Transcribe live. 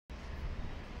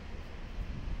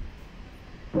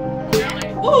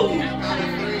Woo!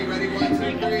 Ready, 1, 2,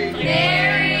 3.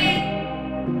 Mary.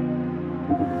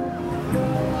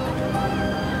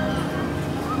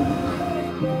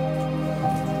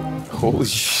 Holy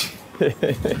shit.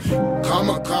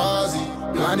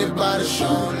 Kamikaze, blinded by the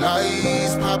show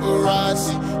lights,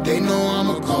 paparazzi, they know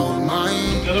I'm a gold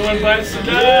mine. Another one bites the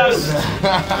dust.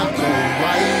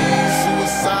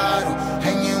 Suicidal,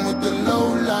 hanging with the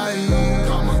low light.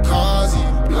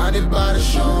 Kamikaze, blinded by the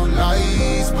show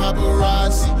lights,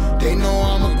 paparazzi, they know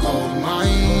I'm a gold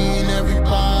mine.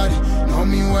 Everybody know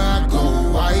me where I go.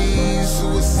 White,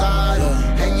 suicidal,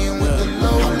 hanging with the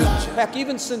low light. Heck,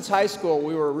 even since high school,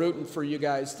 we were rooting for you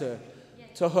guys to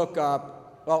hook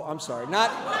up. Oh, I'm sorry.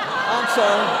 I'm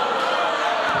sorry.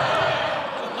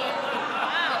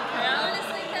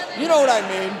 You know what I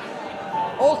mean.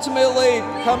 Ultimately,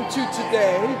 come to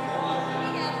today,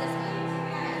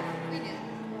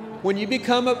 when you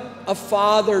become a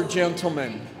father,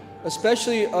 gentlemen,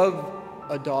 especially of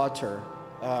a daughter,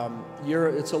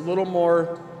 it's a little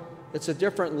more, it's a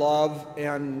different love,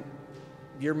 and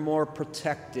you're more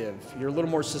protective. You're a little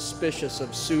more suspicious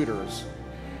of suitors.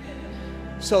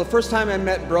 So the first time I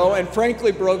met Bro, and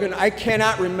frankly, Brogan, I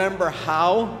cannot remember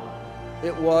how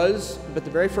it was, but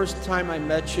the very first time I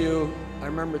met you, I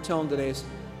remember telling Denise,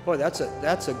 boy, that's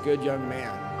a good young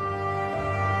man.